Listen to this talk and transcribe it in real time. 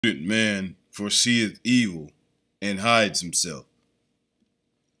Prudent man foreseeth evil and hides himself.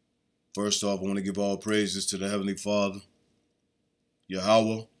 First off, I want to give all praises to the Heavenly Father,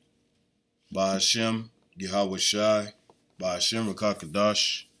 Yahweh, by Hashem, Yahweh Shai, by Hashem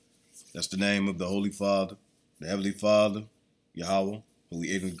Rakakadash. That's the name of the Holy Father, the Heavenly Father, Yahweh, who we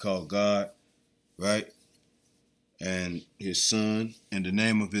even call God, right? And his son, and the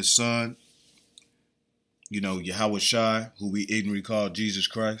name of his son, Yahweh Shai, who we ignorantly call Jesus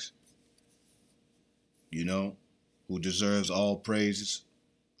Christ, who deserves all praises,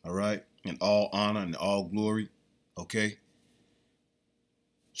 all right, and all honor and all glory, okay?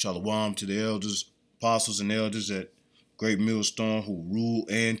 Shalom to the elders, apostles and elders at Great Millstone who rule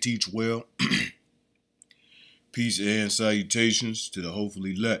and teach well. Peace and salutations to the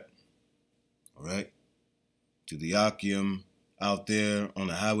hopefully elect, all right? To the Akim out there on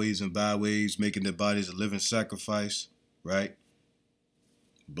the highways and byways, making their bodies a living sacrifice, right?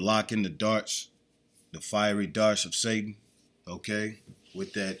 Blocking the darts, the fiery darts of Satan, okay?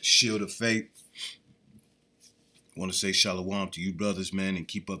 With that shield of faith. I want to say shalom to you brothers, man, and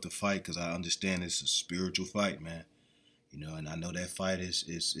keep up the fight, because I understand it's a spiritual fight, man. And I know that fight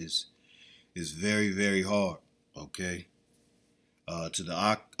is very, very hard, okay? To the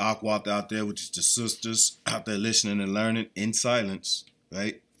Akwat out there, which is the sisters out there listening and learning in silence,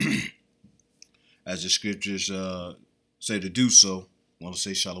 right? As the scriptures say to do so. I want to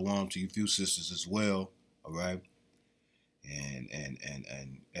say shalom to you few sisters as well, all right? And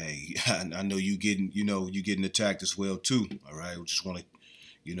hey, I know you getting attacked as well too, all right? We just want to,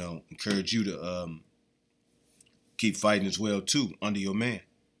 encourage you to keep fighting as well too under your man.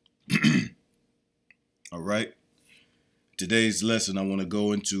 All right. Today's lesson I want to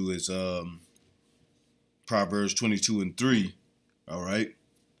go into is Proverbs 22:3. All right.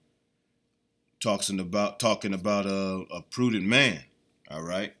 Talking about a prudent man. All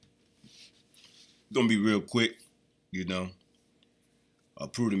right. Gonna be real quick. A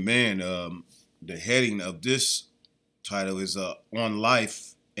prudent man. The heading of this title is on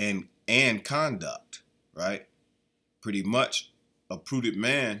life and conduct. Right. Pretty much, a prudent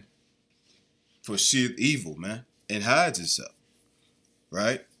man foreseeth evil, man, and hides himself,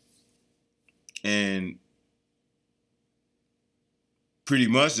 right? And pretty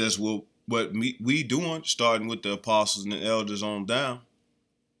much that's what we doing, starting with the apostles and the elders on down,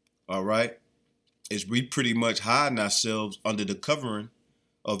 all right, is we pretty much hiding ourselves under the covering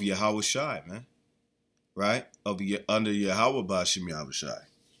of Yahweh Shai, man, right? Under Yahweh Bashim Yahweh Shai.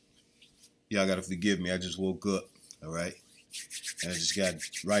 Y'all got to forgive me. I just woke up, all right? And I just got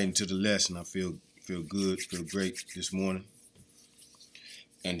right into the lesson. I feel good, feel great this morning.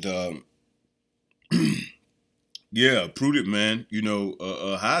 And yeah, prudent man,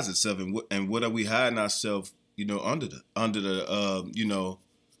 hides itself, and what are we hiding ourselves, under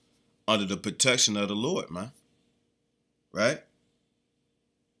the protection of the Lord, man. Right?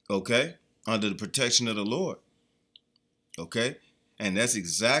 Okay? Under the protection of the Lord. Okay? And that's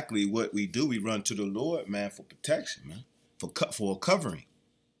exactly what we do. We run to the Lord, man, for protection, man, for a covering.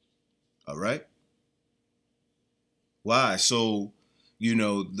 All right? Why? So,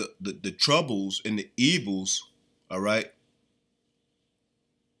 the troubles and the evils, all right,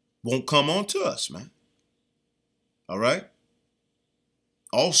 won't come on to us, man. All right?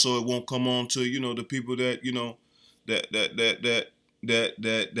 Also, it won't come on to, the people that,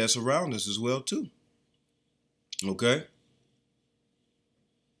 that surround us as well, too. Okay?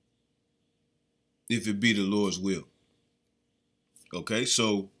 If it be the Lord's will. Okay?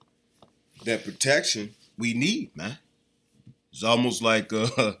 So, that protection we need, man. It's almost like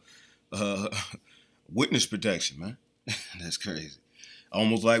witness protection, man. That's crazy.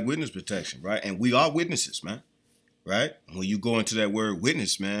 Almost like witness protection, right? And we are witnesses, man. Right? When you go into that word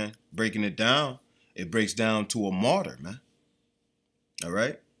witness, man, breaking it down, it breaks down to a martyr, man. All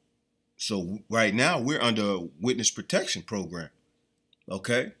right? So right now, we're under a witness protection program.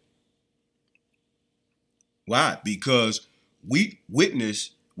 Okay? Why? Because we're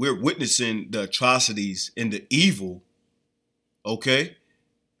witnessing the atrocities and the evil, okay,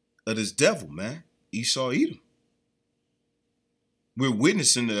 of this devil, man, Esau Edom. We're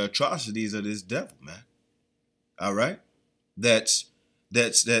witnessing the atrocities of this devil, man. All right? That's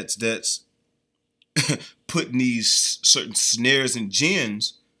putting these certain snares and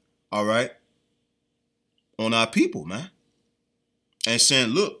gins, all right, on our people, man. And saying,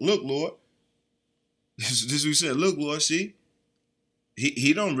 look, Lord. This is what we said, look, Lord, see,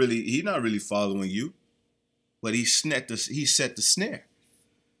 he's not really following you, but he set the snare.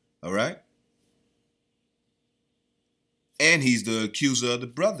 All right? And he's the accuser of the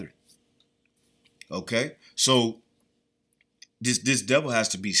brethren. Okay? So this devil has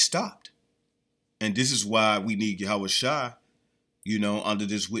to be stopped. And this is why we need Yahweh Shai, you know, under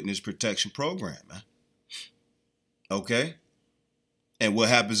this witness protection program, man. Okay? And what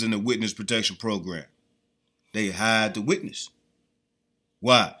happens in the witness protection program? They hide the witness.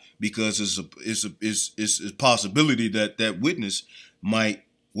 Why? Because it's a possibility that that witness might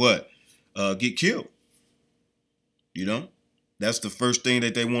get killed. You know, that's the first thing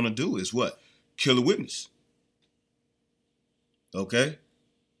that they want to do is what? Kill a witness. Okay.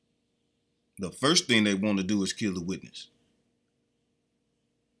 The first thing they want to do is kill the witness.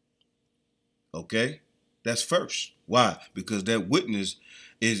 Okay, that's first. Why? Because that witness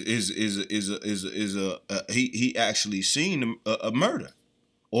he actually seen a murder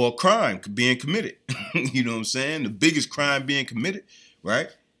or a crime being committed. You know what I'm saying? The biggest crime being committed, right,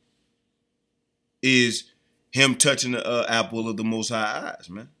 is him touching the apple of the Most High eyes,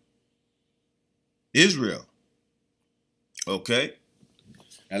 man. Israel. Okay.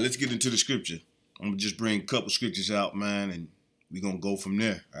 Now let's get into the scripture. I'm gonna just bring a couple scriptures out, man, and we're gonna go from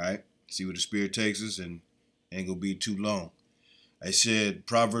there. All right. See where the Spirit takes us, and ain't gonna be too long. I said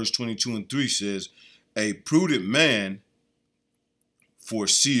Proverbs 22:3 says, "A prudent man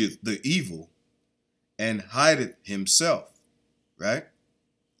foreseeth the evil and hideth himself." Right?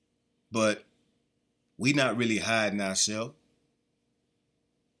 But we not really hiding ourselves.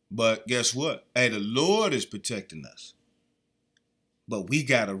 But guess what? Hey, the Lord is protecting us. But we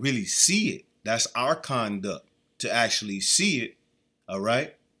gotta really see it. That's our conduct, to actually see it. All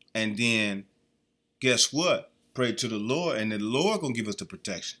right? And then, guess what? Pray to the Lord, and the Lord gonna give us the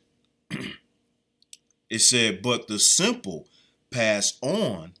protection. It said, but the simple pass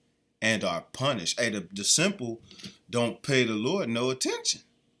on and are punished. Hey, the simple don't pay the Lord no attention,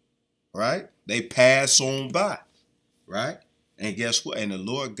 right? They pass on by, right? And guess what? And the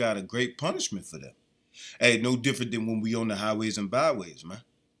Lord got a great punishment for them. Hey, no different than when we on the highways and byways, man.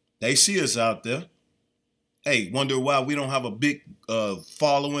 They see us out there. Hey, wonder why we don't have a big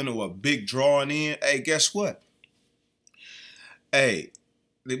following or a big drawing in. Hey, guess what? Hey,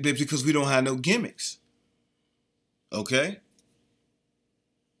 because we don't have no gimmicks. Okay?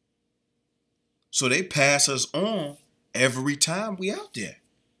 So they pass us on every time we out there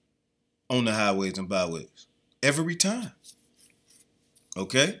on the highways and byways. Every time.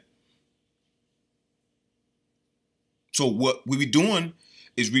 Okay? So what we be doing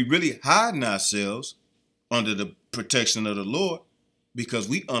is we really hiding ourselves under the protection of the Lord, because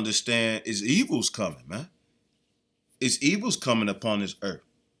we understand it's evil's coming, man. It's evil's coming upon this earth.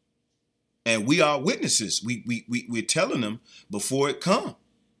 And we are witnesses. We're telling them before it come.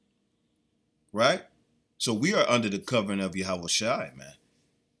 Right? So we are under the covering of Yahweh Shai, man.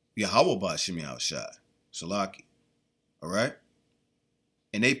 Yahweh Bashim Yahweh Shai. Salaki. All right?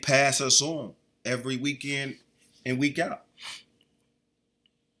 And they pass us on every weekend and week out.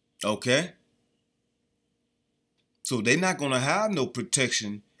 Okay? So they're not going to have no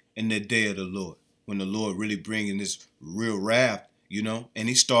protection in the day of the Lord, when the Lord really bringing this real wrath, you know, and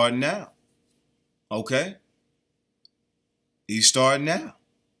he's starting now. Okay? He's starting now.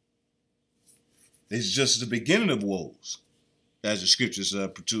 It's just the beginning of woes, as the scriptures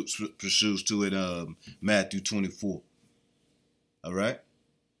pursues to in Matthew 24. All right?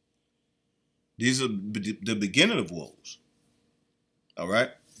 These are the beginning of woes. All right?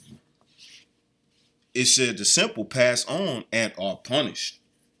 It said the simple pass on and are punished.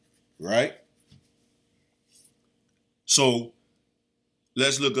 Right? So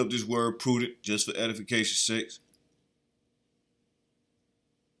let's look up this word prudent just for edification's sake.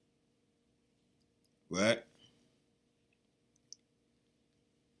 Right?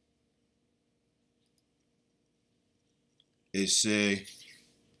 It's a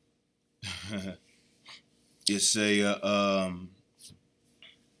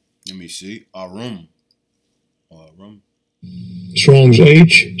let me see, Arum. Strong's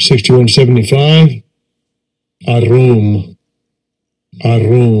H 6175. Arum.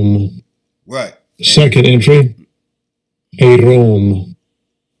 Right. Second entry. Arum.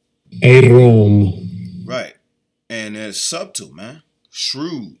 Right. And it's subtle, man.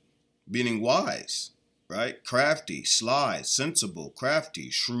 Shrewd, meaning wise, right? Crafty, sly, sensible, crafty,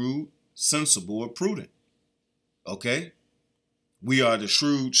 shrewd, sensible, or prudent. Okay? We are the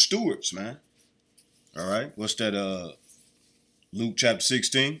shrewd stewards, man. All right? What's that, Luke chapter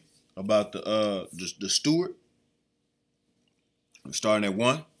 16 about the steward? I'm starting at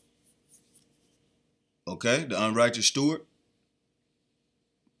 1. Okay? The unrighteous steward.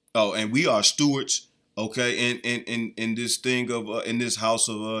 Oh, and we are stewards, okay, in this thing of in this house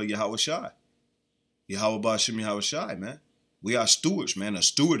of Yahweh Shai. Yahweh Bashim Yahweh Shai, man. We are stewards, man. A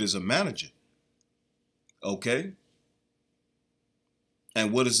steward is a manager. Okay?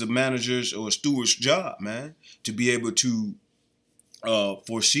 And what is the manager's or steward's job, man? To be able to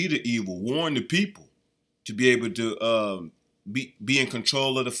foresee the evil, warn the people, to be able to be in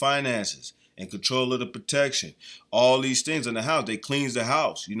control of the finances, in control of the protection, all these things in the house. They cleans the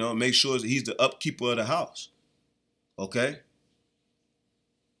house, you know, make sure that he's the upkeeper of the house. Okay?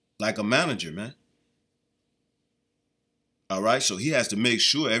 Like a manager, man. All right, so he has to make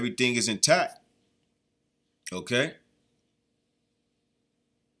sure everything is intact. Okay?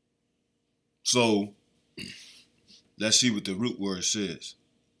 So let's see what the root word says.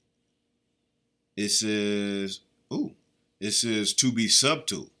 It says, it says to be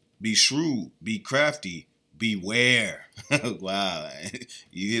subtle, be shrewd, be crafty, beware. Wow.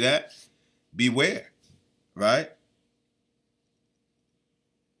 You hear that? Beware, right?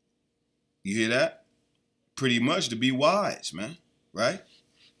 You hear that? Pretty much to be wise, man, right?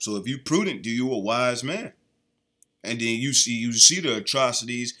 So if you prudent, you a wise man. And then you see the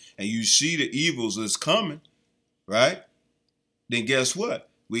atrocities and you see the evils that's coming, right? Then guess what?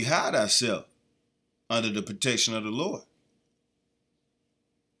 We hide ourselves under the protection of the Lord.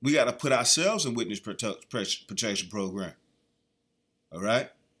 We got to put ourselves in witness protection program. All right?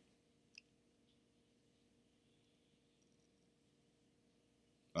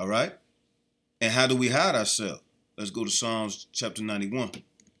 All right? And how do we hide ourselves? Let's go to Psalms chapter 91.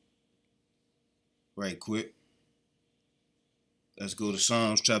 Right quick. Let's go to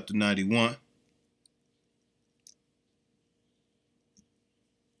Psalms chapter 91.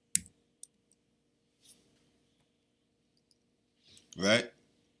 Right?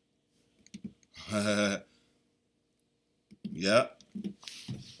 Yeah.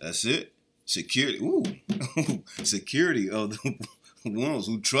 That's it. Security. Ooh. Security of the ones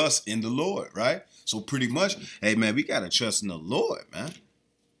who trust in the Lord, right? So pretty much, hey man, we gotta trust in the Lord, man.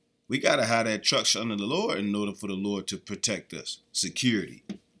 We gotta have that trust under the Lord in order for the Lord to protect us. Security,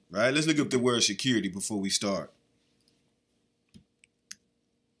 right? Let's look up the word security before we start.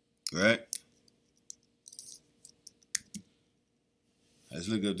 Right? Let's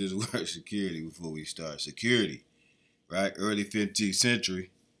look up this word security before we start. Security, right? Early 15th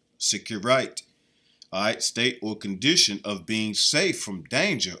century, securite. All right, state or condition of being safe from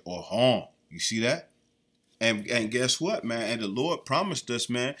danger or harm. You see that? And guess what, man? And the Lord promised us,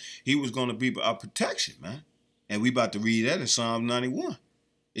 man, he was going to be our protection, man. And we about to read that in Psalm 91.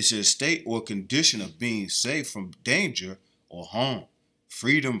 It says state or condition of being safe from danger or harm.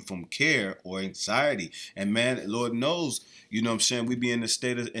 Freedom from care or anxiety. And man, the Lord knows, you know what I'm saying, we be in a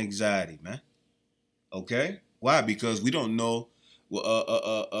state of anxiety, man. Okay? Why? Because we don't know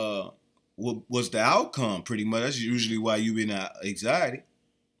what was the outcome, pretty much. That's usually why you in anxiety.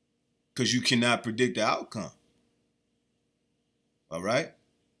 Because you cannot predict the outcome. All right?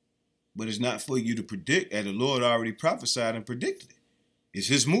 But it's not for you to predict, and the Lord already prophesied and predicted it. It's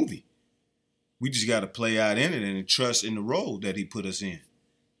his movie. We just got to play out in it and trust in the role that he put us in.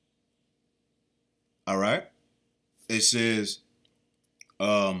 All right? It says,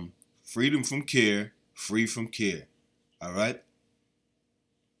 freedom from care, free from care. All right?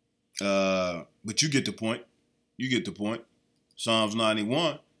 But you get the point. You get the point. Psalms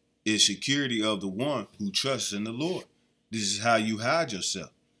 91 is security of the one who trusts in the Lord. This is how you hide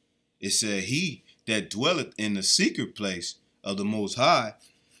yourself. It said, he that dwelleth in the secret place of the Most High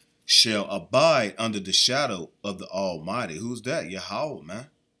shall abide under the shadow of the Almighty. Who's that? Yahweh, man.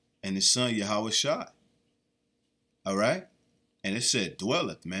 And his son Yahweh Shai. All right? And it said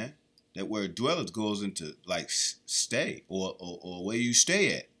dwelleth, man. That word dwelleth goes into like stay or where you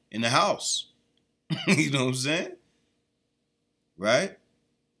stay at in the house. You know what I'm saying? Right?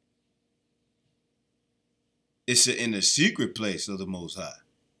 It's in the secret place of the Most High.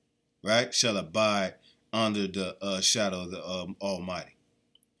 Right? Shall abide under the shadow of the Almighty.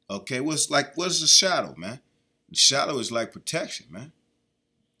 Okay, what's the shadow, man? The shadow is like protection, man.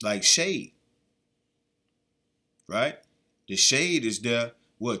 Like shade. Right? The shade is there,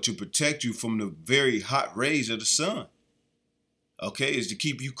 what? To protect you from the very hot rays of the sun. Okay, is to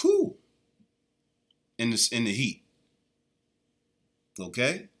keep you cool in the heat.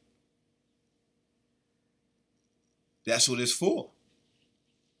 Okay? That's what it's for.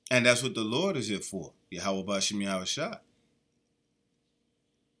 And that's what the Lord is here for. Yahweh Bashem Yahweh Shai.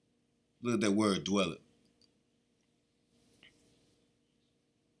 Look at that word, dwelleth.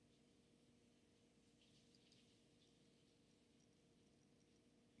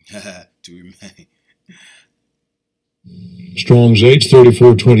 To remain. Strong's H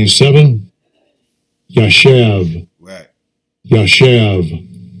 3427. Yashav. Right. Yashav.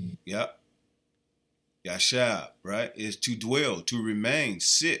 Yep. Yashab, right? Is to dwell, to remain,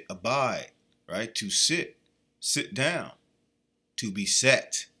 sit, abide, right? To sit down, to be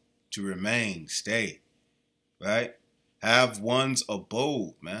set, to remain, stay, right? Have one's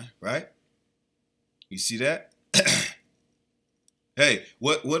abode, man, right? You see that? Hey,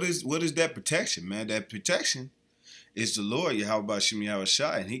 what is that protection, man? That protection is the Lord, Yahweh Shem Yahweh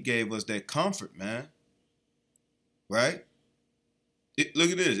Shai, and he gave us that comfort, man. Right?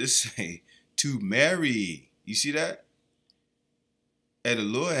 Look at this. It say to marry. You see that? And the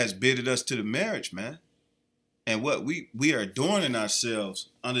Lord has bidded us to the marriage, man. And what we are adorning ourselves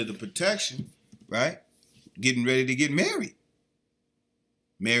under the protection, right? Getting ready to get married.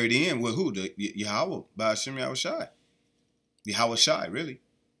 Married in with who? The Yahweh by Shem Yahweh Shai. Yahweh Shai, really.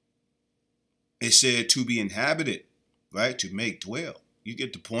 It said to be inhabited, right? To make dwell. You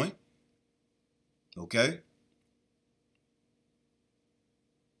get the point? Okay?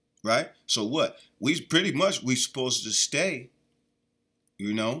 Right? So what? We supposed to stay,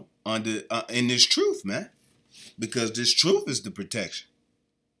 you know, under in this truth, man. Because this truth is the protection.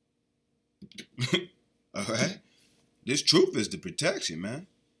 All right? This truth is the protection, man.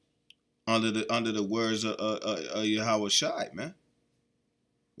 Under the words of Yahweh Shai, man.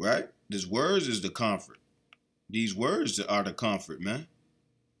 Right? This words is the comfort. These words are the comfort, man.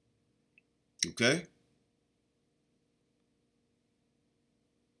 Okay?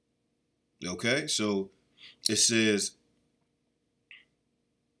 Okay? So it says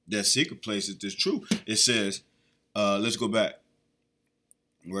that secret place is this truth. It says, let's go back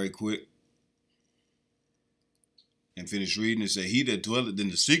right quick and finish reading. It says, he that dwelleth in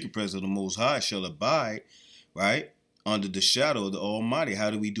the secret place of the Most High shall abide, right, under the shadow of the Almighty. How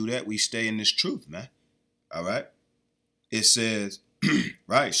do we do that? We stay in this truth, man. All right? It says,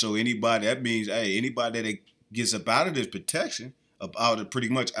 right, so anybody, that means, hey, anybody that gets up out of this protection, pretty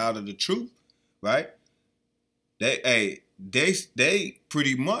much out of the truth, right? They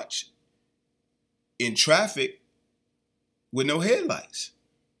pretty much in traffic with no headlights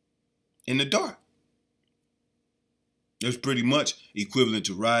in the dark. It's pretty much equivalent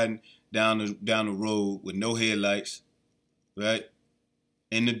to riding down the road with no headlights, right?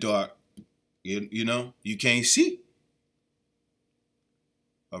 In the dark, you know, you can't see.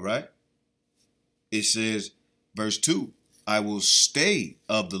 All right? It says, verse 2, I will stay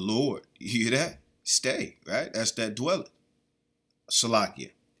of the Lord. You hear that? Stay, right? That's that dwelling.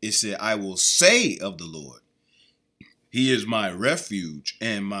 Salakia. It said, I will say of the Lord, he is my refuge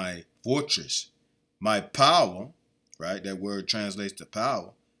and my fortress, my power, right? That word translates to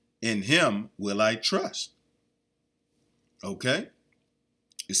power. In him will I trust. Okay?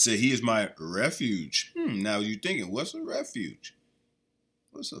 It said, he is my refuge. Now you're thinking, what's a refuge?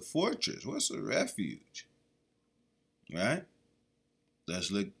 What's a fortress? What's a refuge? Right?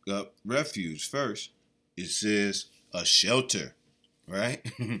 Let's look up refuge first. It says a shelter, right?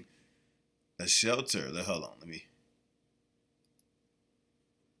 A shelter. Hold on, let me.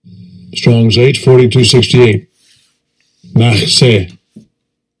 Strong's 84268. Machse.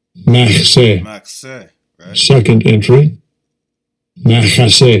 Machse. Machse, right? Second entry.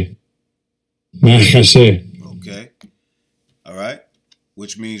 Machase. Machase. Okay. All right.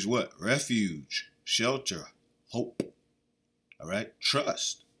 Which means what? Refuge, shelter, hope. All right.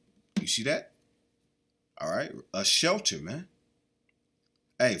 Trust. You see that? All right. A shelter, man.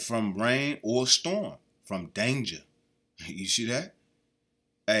 Hey, from rain or storm, from danger. You see that?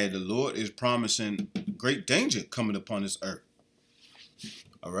 Hey, the Lord is promising great danger coming upon this earth.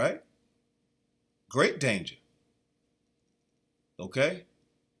 All right? Great danger. Okay?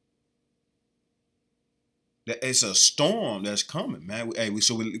 It's a storm that's coming, man. Hey,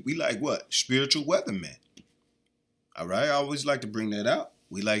 we like what? Spiritual weatherman. All right? I always like to bring that out.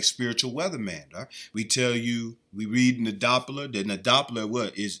 We like spiritual weatherman. Right? We tell you, we read in the Doppler, that in the Doppler,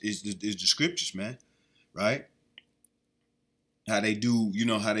 what? Is the scriptures, man. Right? How they do, you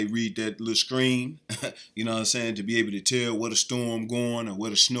know, how they read that little screen, you know what I'm saying, to be able to tell where the storm going or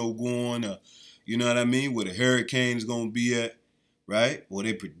where the snow going or, you know what I mean, where the hurricane is going to be at, right? Or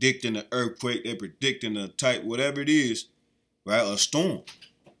they predicting an earthquake, they predicting a type, whatever it is, right? A storm,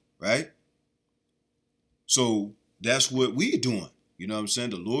 right? So that's what we're doing. You know what I'm saying?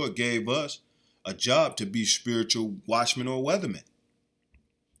 The Lord gave us a job to be spiritual watchmen or weathermen.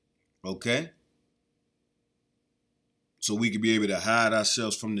 Okay? So we could be able to hide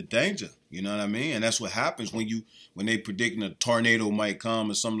ourselves from the danger. You know what I mean? And that's what happens when they predicting a tornado might come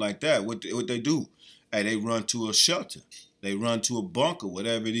or something like that. What they do? Hey, they run to a shelter. They run to a bunker,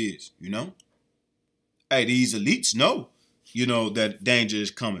 whatever it is, you know? Hey, these elites know, you know, that danger is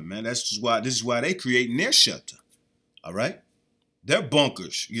coming, man. This is why they creating their shelter. All right? Their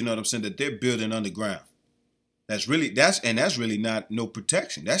bunkers, you know what I'm saying, that they're building underground. That's really not no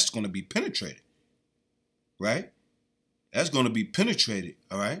protection. That's going to be penetrated. Right? That's going to be penetrated,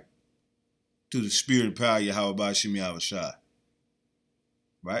 all right, through the spirit and power of Yahweh Bashim Yahushai.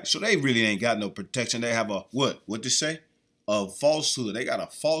 Right? So they really ain't got no protection. They have a what? What to say? A falsehood. They got a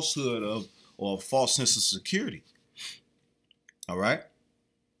falsehood of, or a false sense of security. All right?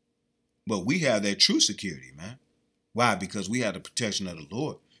 But we have that true security, man. Why? Because we have the protection of the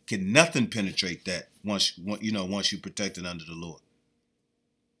Lord. Can nothing penetrate that once you're protected under the Lord?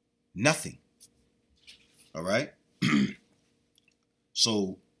 Nothing. All right?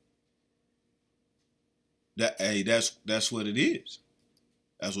 So that's what it is.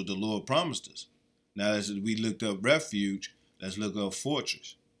 That's what the Lord promised us. Now, as we looked up refuge, let's look up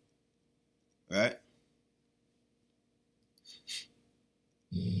fortress. Right?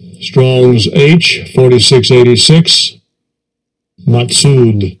 Strong's H 4686.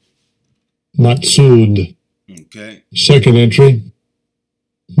 Matsud. Matsud. Okay. Second entry.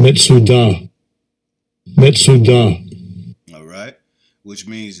 Metsuda. Metsuda. All right. Which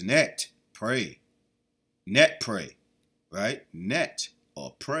means net, prey. Net prey. Right? Net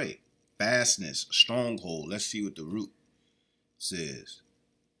or prey. Fastness, stronghold. Let's see what the root says.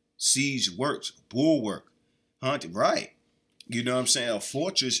 Siege works, bulwark, hunt. Right. You know what I'm saying? A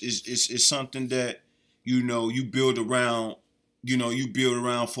fortress is something that, you build around, you build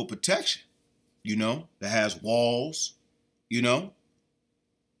around for protection, that has walls,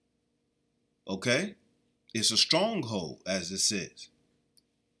 okay? It's a stronghold, as it says.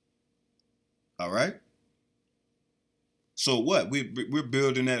 All right? So what? We're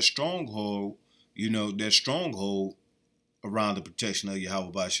building that stronghold, that stronghold around the protection of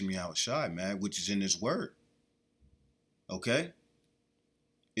Yahweh Bashim Yahushai, man, which is in his word. Okay?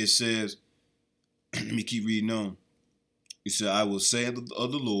 It says, let me keep reading on. It said, I will say of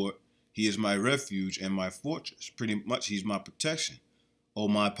the Lord, he is my refuge and my fortress. Pretty much, he's my protection. Oh,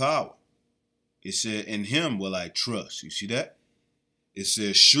 my power. It said, in him will I trust. You see that? It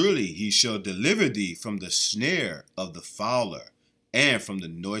says, surely he shall deliver thee from the snare of the fowler and from the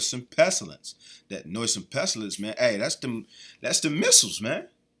noisome pestilence. That noisome pestilence, man, hey, that's the missiles, man.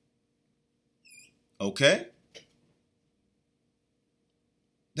 Okay?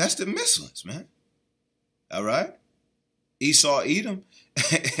 That's the missiles, man. All right? Esau, Edom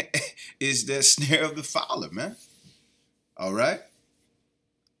is that snare of the fowler, man. All right?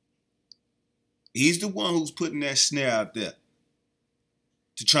 He's the one who's putting that snare out there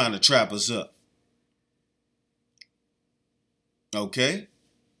to trying to trap us up. Okay?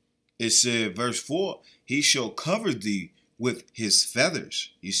 It said, verse 4, he shall cover thee with his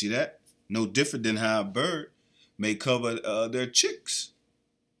feathers. You see that? No different than how a bird may cover their chicks.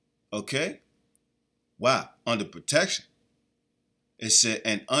 Okay? Why? Under protection. It said,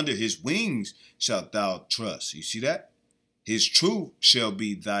 and under his wings shalt thou trust. You see that? His truth shall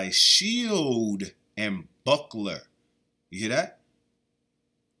be thy shield and buckler. You hear that?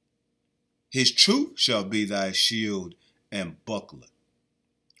 His truth shall be thy shield and buckler.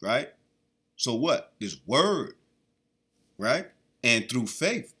 Right? So what? This word. Right? And through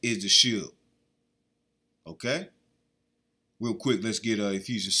faith is the shield. Okay? Real quick, let's get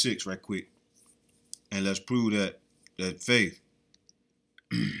Ephesians 6 right quick. And let's prove that faith.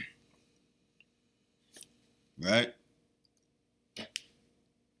 Right?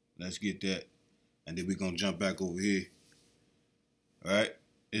 Let's get that. And then we're going to jump back over here. All right?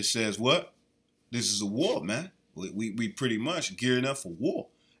 It says what? This is a war, man. We pretty much gearing up for war.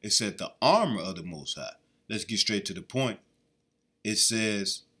 It said the armor of the Most High. Let's get straight to the point. It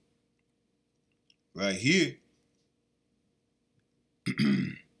says right here.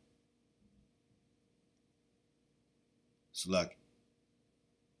 It's like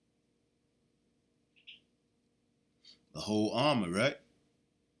the whole armor, right?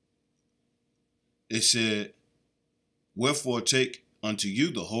 It said, wherefore take unto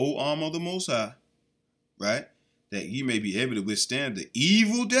you the whole armor of the Most High, right? That ye may be able to withstand the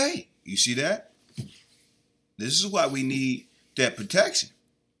evil day. You see that? This is why we need that protection,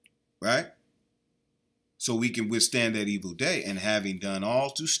 right? So we can withstand that evil day. And having done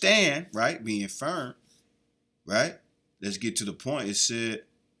all to stand, right? Being firm, right? Let's get to the point. It said,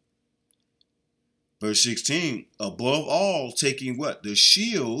 verse 16, above all, taking what? The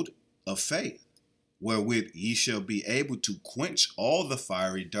shield of faith, wherewith ye shall be able to quench all the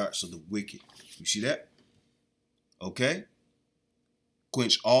fiery darts of the wicked. You see that? Okay?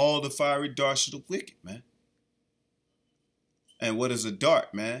 Quench all the fiery darts of the wicked, man. And what is a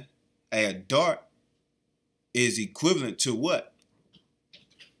dart, man? A dart is equivalent to what?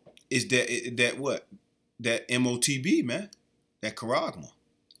 Is that what? That MOTB, man. That charagma.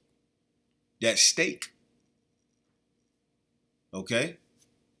 That stake. Okay?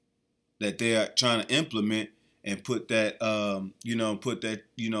 That they are trying to implement and put that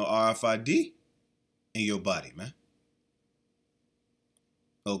RFID in your body, man.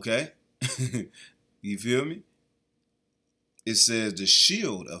 Okay? You feel me? It says the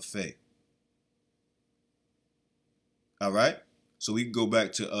shield of faith. All right? So we can go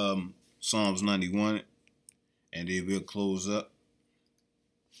back to Psalms 91 and then we'll close up.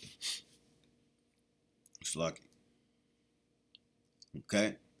 It's lucky.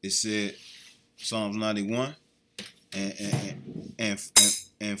 Okay? It said Psalms 91 and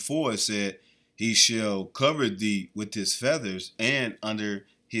 4, it said, he shall cover thee with his feathers, and under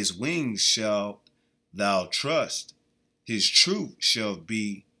his wings shalt thou trust. His truth shall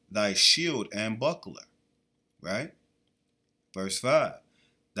be thy shield and buckler. Right? Verse 5.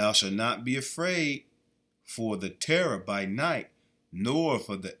 Thou shalt not be afraid for the terror by night, nor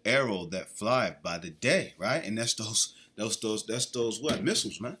for the arrow that flieth by the day. Right? And that's those what?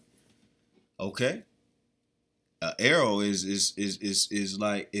 Missiles, man. Okay? An arrow is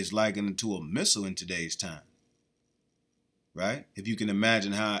likened to a missile in today's time, right? If you can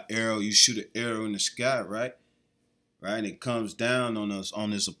imagine how an arrow, you shoot an arrow in the sky, right, and it comes down on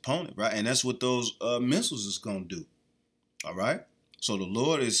this opponent, right, and that's what those missiles is gonna do. All right. So the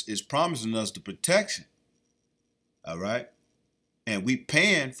Lord is promising us the protection. All right, and we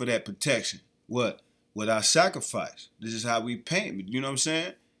paying for that protection. What? With our sacrifice. This is how we pay. You know what I'm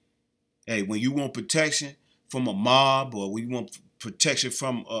saying? Hey, when you want protection from a mob, or we want protection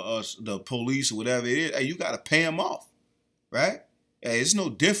from the police or whatever it is, hey, you got to pay them off, right? Hey, it's no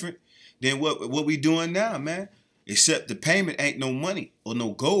different than what we doing now, man. Except the payment ain't no money or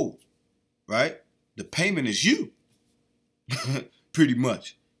no gold, right? The payment is you, pretty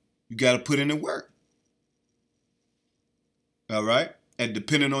much. You got to put in the work, all right? And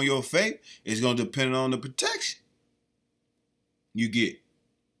depending on your faith, it's going to depend on the protection you get,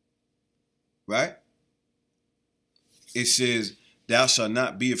 right? It says, thou shalt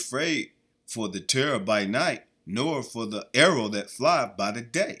not be afraid for the terror by night, nor for the arrow that flieth by the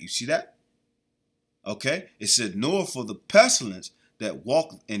day. You see that? Okay? It said, nor for the pestilence that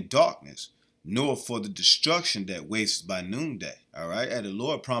walketh in darkness, nor for the destruction that wasteth by noonday. All right? And the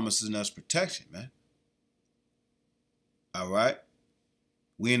Lord promises us protection, man. All right?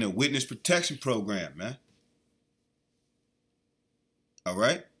 We're in a witness protection program, man. All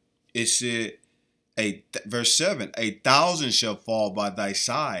right? It said, verse 7, 1,000 shall fall by thy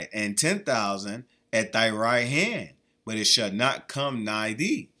side, and 10,000 at thy right hand, but it shall not come nigh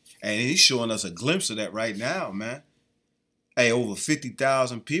thee. And he's showing us a glimpse of that right now, man. Hey, over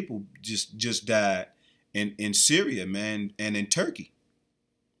 50,000 people just died in Syria, man, and in Turkey.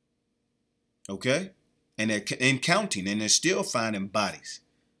 Okay? And they're counting, and they're still finding bodies.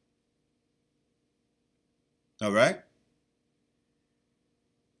 All right?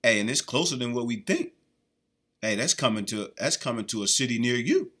 Hey, and it's closer than what we think. Hey, that's coming to a city near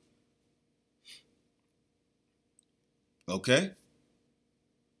you. Okay?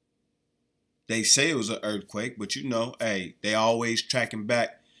 They say it was an earthquake, but hey, they always tracking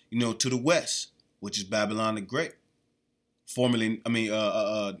back, to the west, which is Babylon the Great. Formerly,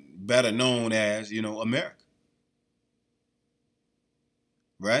 better known as, America.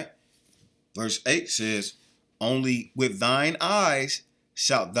 Right? Verse 8 says, only with thine eyes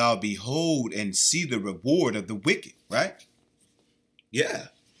shalt thou behold and see the reward of the wicked, right? Yeah.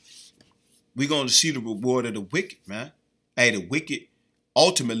 We're going to see the reward of the wicked, man. Hey, the wicked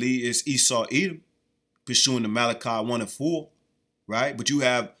ultimately is Esau Edom, pursuing the Malachi 1 and 4, right? But you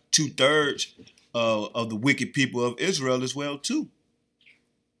have 2/3 of the wicked people of Israel as well, too.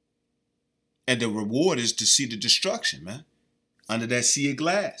 And the reward is to see the destruction, man, under that sea of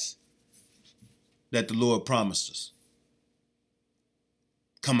glass that the Lord promised us.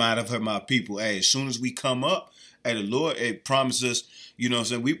 Come out of her, my people. Hey, as soon as we come up, hey, the Lord promised us,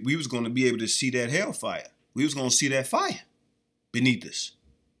 we was going to be able to see that hellfire. We was going to see that fire beneath us.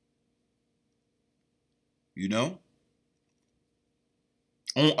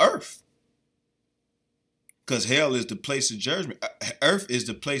 On earth. Because hell is the place of judgment. Earth is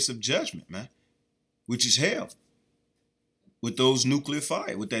the place of judgment, man, which is hell. With that nuclear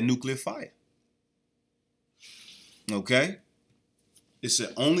fire. Okay? It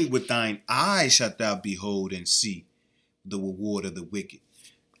said, only with thine eyes shalt thou behold and see the reward of the wicked.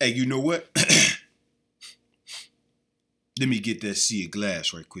 Hey, you know what? Let me get that sea of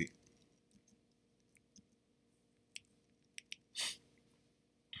glass right quick.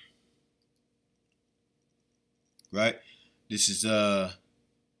 Right? This is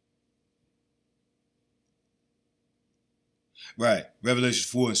right. Revelation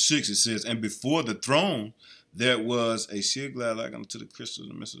 4 and 6, it says, and before the throne there was a sea of glass like unto the crystal in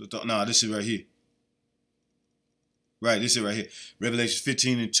the midst of the throne. No, this is right here. Right, this is right here. Revelation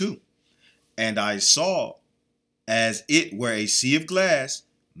 15:2. And I saw as it were a sea of glass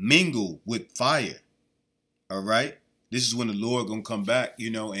mingled with fire. All right. This is when the Lord gonna come back, you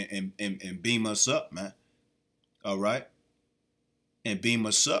know, and beam us up, man. All right. And beam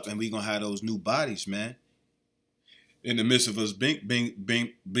us up, and we gonna have those new bodies, man. In the midst of us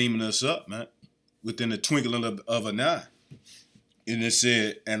beaming us up, man, within the twinkling of an eye. And it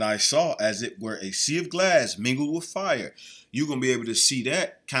said, and I saw as it were a sea of glass mingled with fire. You're going to be able to see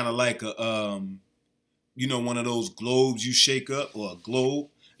that kind of like a, you know, one of those globes you shake up, or a globe.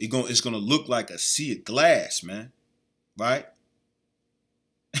 It's going to look like a sea of glass, man. Right?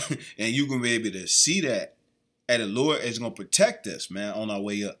 And you're going to be able to see that. And the Lord is going to protect us, man, on our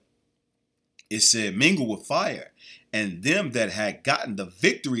way up. It said, mingle with fire, and them that had gotten the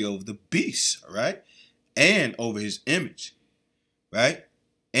victory over the beast, right? And over his image, right?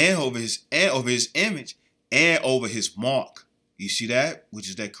 And over his image, and over his mark. You see that? Which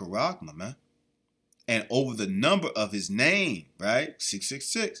is that charagma, man. And over the number of his name, right?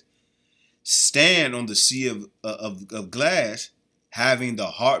 666. Stand on the sea of glass, having the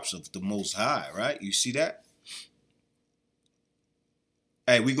harps of the Most High, right? You see that?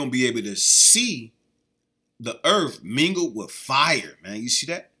 Hey, we're going to be able to see the earth mingled with fire, man. You see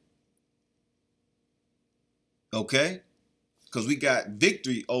that? Okay? Because we got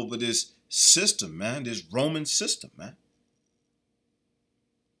victory over this system, man. This Roman system, man.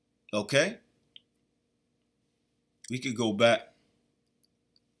 Okay? We could go back.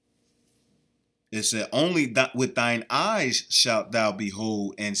 It said, only with thine eyes shalt thou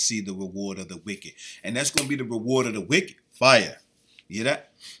behold and see the reward of the wicked. And that's going to be the reward of the wicked. Fire. You hear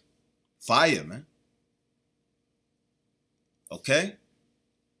that? Fire, man. Okay?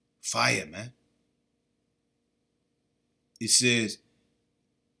 Fire, man. It says,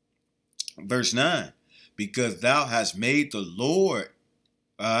 verse 9, because thou hast made the Lord,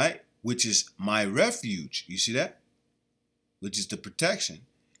 all right, which is my refuge. You see that? Which is the protection.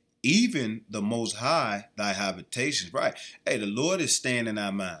 Even the Most High, thy habitation. Right. Hey, the Lord is staying in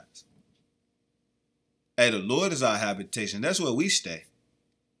our minds. Hey, the Lord is our habitation. That's where we stay.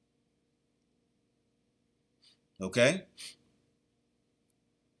 Okay?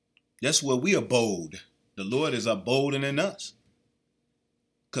 That's where we abode. The Lord is abiding in us.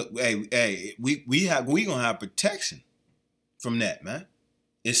 Hey, we gonna have protection from that, man.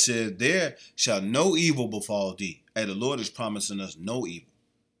 It says, there shall no evil befall thee. Hey, the Lord is promising us no evil,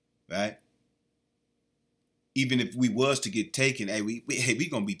 right? Even if we was to get taken, hey, we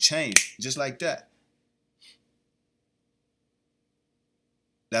gonna be changed just like that.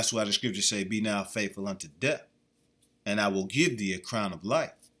 That's why the scriptures say, be now faithful unto death, and I will give thee a crown of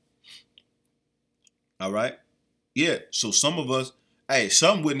life. All right? Yeah, so some of us, hey,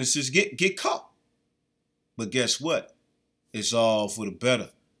 some witnesses get caught. But guess what? It's all for the better.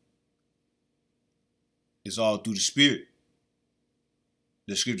 It's all through the Spirit.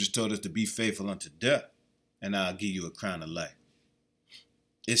 The scriptures told us to be faithful unto death, and I'll give you a crown of life.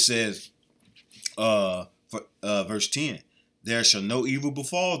 It says, verse 10, there shall no evil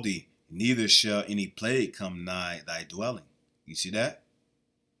befall thee, neither shall any plague come nigh thy dwelling. You see that?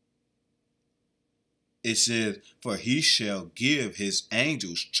 It says, for he shall give his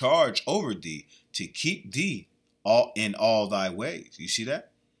angels charge over thee to keep thee in all thy ways. You see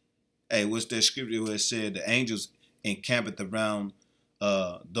that? Hey, what's that scripture where it said the angels encampeth around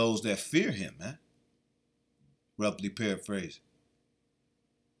those that fear him, man? Roughly paraphrased.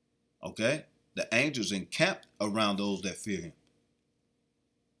 Okay? The angels encamped around those that fear him.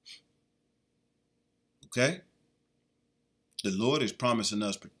 Okay? The Lord is promising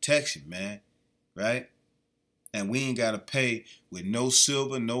us protection, man. Right? And we ain't got to pay with no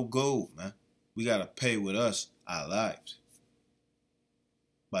silver, no gold, man. We got to pay with us, our lives.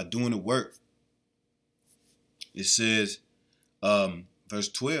 By doing the work. It says, verse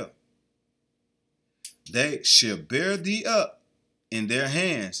 12, they shall bear thee up in their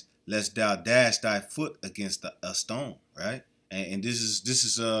hands, lest thou dash thy foot against a stone, right? And this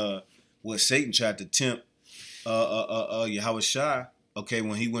is what Satan tried to tempt Yahushua, okay,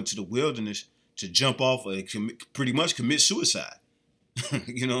 when he went to the wilderness to jump off and pretty much commit suicide.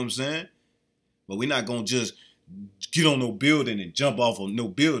 You know what I'm saying? But we're not going to just get on no building and jump off of no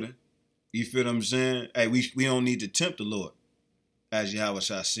building. You feel what I'm saying? Hey, we don't need to tempt the Lord, as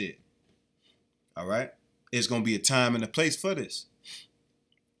Yahushua said. All right? It's going to be a time and a place for this.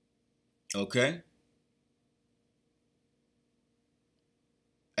 Okay?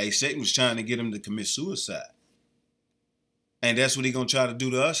 Hey, Satan was trying to get him to commit suicide. And that's what he's going to try to do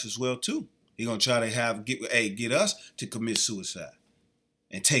to us as well, too. He's going to try to get us to commit suicide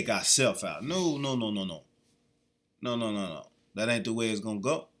and take ourselves out. No. No, no, no, no. That ain't the way it's going to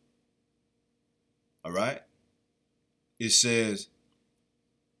go. All right? It says,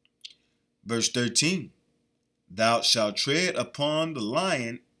 verse 13, thou shalt tread upon the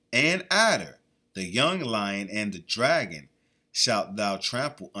lion and adder, the young lion and the dragon shalt thou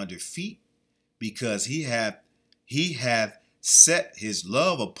trample under feet, because he hath set his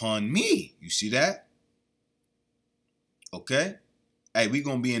love upon me. You see that? Okay? Hey, we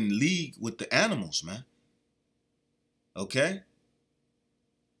going to be in league with the animals, man. Okay?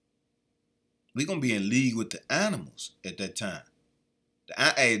 We're going to be in league with the animals at that time.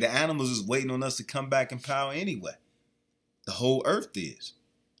 The animals is waiting on us to come back in power anyway. The whole earth is.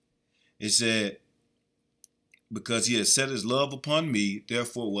 It said, because he has set his love upon me,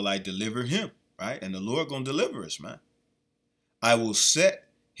 therefore will I deliver him. Right? And the Lord going to deliver us, man. I will set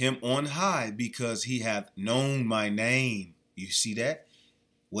him on high because he hath known my name. You see that?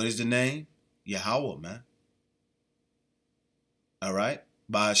 What is the name? Yahweh, man. All right?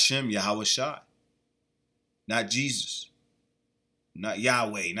 By Hashem, Yahweh Shai. Not Jesus. Not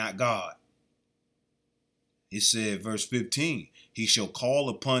Yahweh, not God. It said, verse 15, he shall call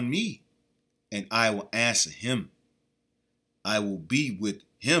upon me, and I will answer him. I will be with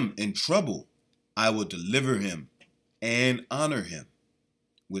him in trouble. I will deliver him and honor him.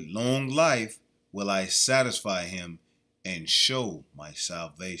 With long life will I satisfy him and show my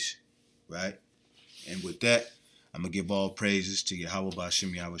salvation. Right? And with that, I'm going to give all praises to Yahweh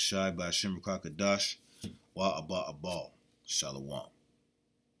Ba'ashem Yahweh Shai Ba'ashem Rakakadash Wa Abba Abal. Shalom.